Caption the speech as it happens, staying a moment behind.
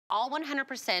all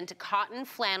 100% cotton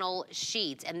flannel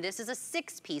sheets, and this is a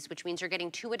 6-piece, which means you're getting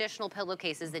 2 additional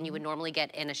pillowcases than you would normally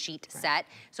get in a sheet set.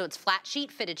 So it's flat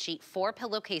sheet, fitted sheet, 4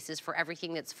 pillowcases for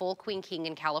everything that's full queen, king,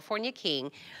 and California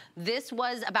king. This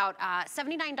was about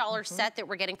 $79 set that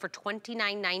we're getting for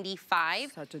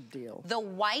 $29.95. Such a deal. The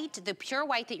white, the pure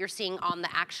white that you're seeing on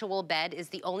the actual bed is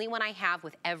the only one I have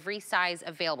with every size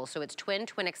available. So it's twin,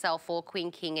 twin XL, full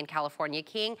queen, king, and California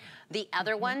king. The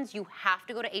other ones, you have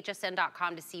to go to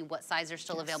hsn.com to see what size are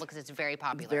still available because it's very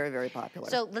popular. It's very, very popular.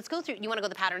 So let's go through, you want to go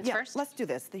the patterns first? Let's do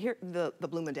this. The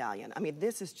blue medallion. I mean,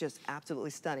 this is just absolutely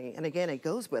stunning. And again, it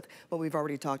goes with what we've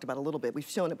already talked about a little bit. We've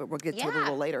shown it, but we'll get to it a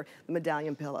little later. The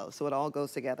medallion pillow, so it all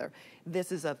goes together.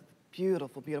 This is a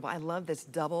beautiful, beautiful. I love this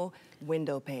double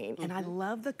window pane, and I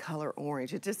love the color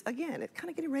orange. It just, again, it's kind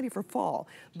of getting ready for fall,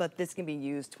 but this can be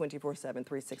used 24/7,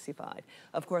 365.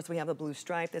 Of course, we have the blue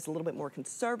stripe that's a little bit more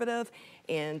conservative,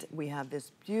 and we have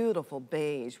this beautiful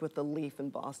beige with the leaf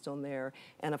embossed on there,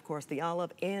 and of course the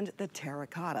olive and the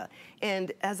terracotta.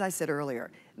 And as I said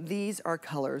earlier, these are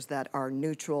colors that are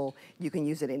neutral. You can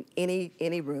use it in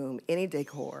any room, any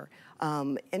decor.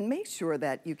 And make sure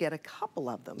that you get a couple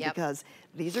of them because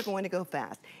these are going to go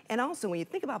fast. And also, when you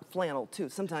think about flannel too,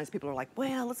 sometimes people are like,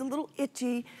 well, it's a little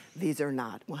itchy. These are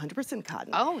not 100%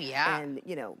 cotton. Oh, yeah. And,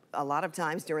 you know, a lot of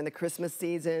times during the Christmas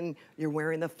season, you're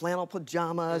wearing the flannel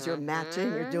pajamas, you're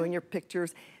matching, you're doing your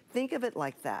pictures. Think of it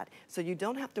like that. So you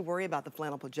don't have to worry about the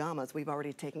flannel pajamas. We've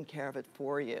already taken care of it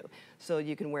for you. So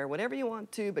you can wear whatever you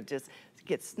want to, but just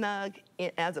get snug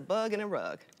as a bug in a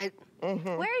rug. Where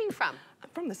are you from? I'm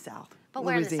from the South. But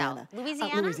where in the Louisiana. South?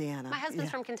 Louisiana? Louisiana. My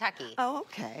husband's from Kentucky. Oh,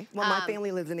 okay. Well, my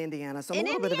family lives in Indiana, so a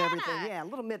little bit of everything. Yeah, a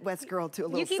little Midwest girl too, a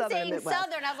little Southern Midwest. You keep saying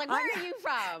Southern. I was like, where are you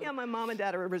from? Yeah, my mom and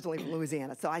dad are originally from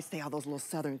Louisiana, so I say all those little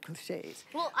Southern cliches.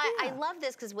 Well, I love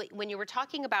this because when you were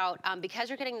talking about, because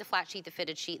you're getting the flat sheet, the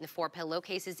fitted sheet, and the 4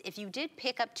 pillowcases, if you did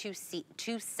pick up two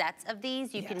sets of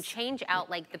these, you can change out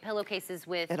like the pillowcases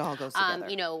with, it all goes together.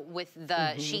 You know, with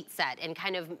the sheet set and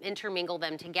kind of intermingle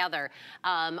them together.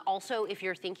 Also, if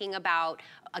you're thinking about,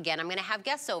 again, I'm going to have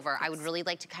guests over. I would really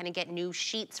like to kind of get new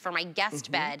sheets for my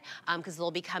guest bed because they'll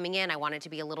be coming in. I want it to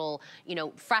be a little, you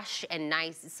know, fresh and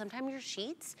nice. Sometimes your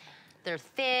sheets, they're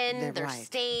thin, they're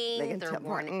stained, they're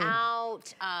worn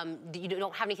out. You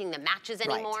don't have anything that matches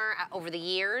anymore over the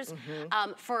years.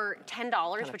 For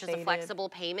 $10, which is a flexible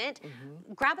payment,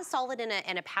 grab a solid in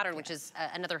a pattern, which is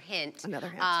another hint.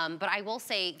 But I will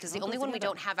say, because the only one we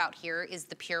don't have out here is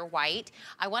the pure white.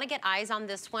 I want to get eyes on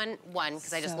this one,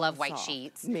 because I just love white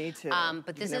sheets. Me too.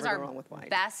 But this is our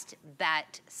best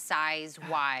bet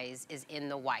size-wise is in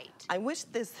the white. I wish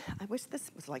this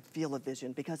was like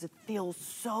Feel-O-Vision because it feels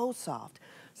so soft,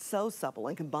 so supple,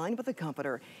 and combined with the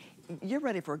comforter, you're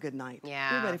ready for a good night.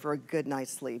 Yeah. You're ready for a good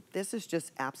night's sleep. This is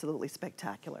just absolutely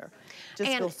spectacular.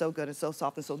 Just feels so good and so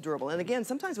soft and so durable. And again,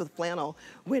 sometimes with flannel,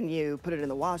 when you put it in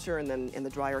the washer and then in the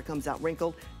dryer, it comes out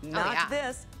wrinkled. Not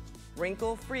this.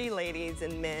 Wrinkle-free, ladies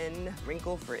and men,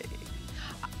 wrinkle-free.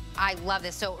 I love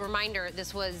this. So reminder,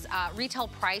 this was retail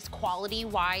price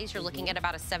quality-wise. You're looking at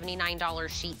about a $79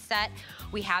 sheet set.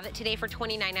 We have it today for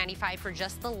 $29.95 for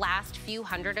just the last few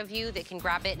hundred of you that can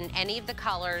grab it in any of the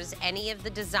colors, any of the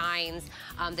designs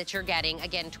that you're getting.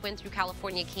 Again, twin through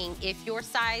California King. If your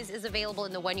size is available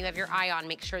in the one you have your eye on,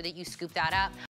 make sure that you scoop that up.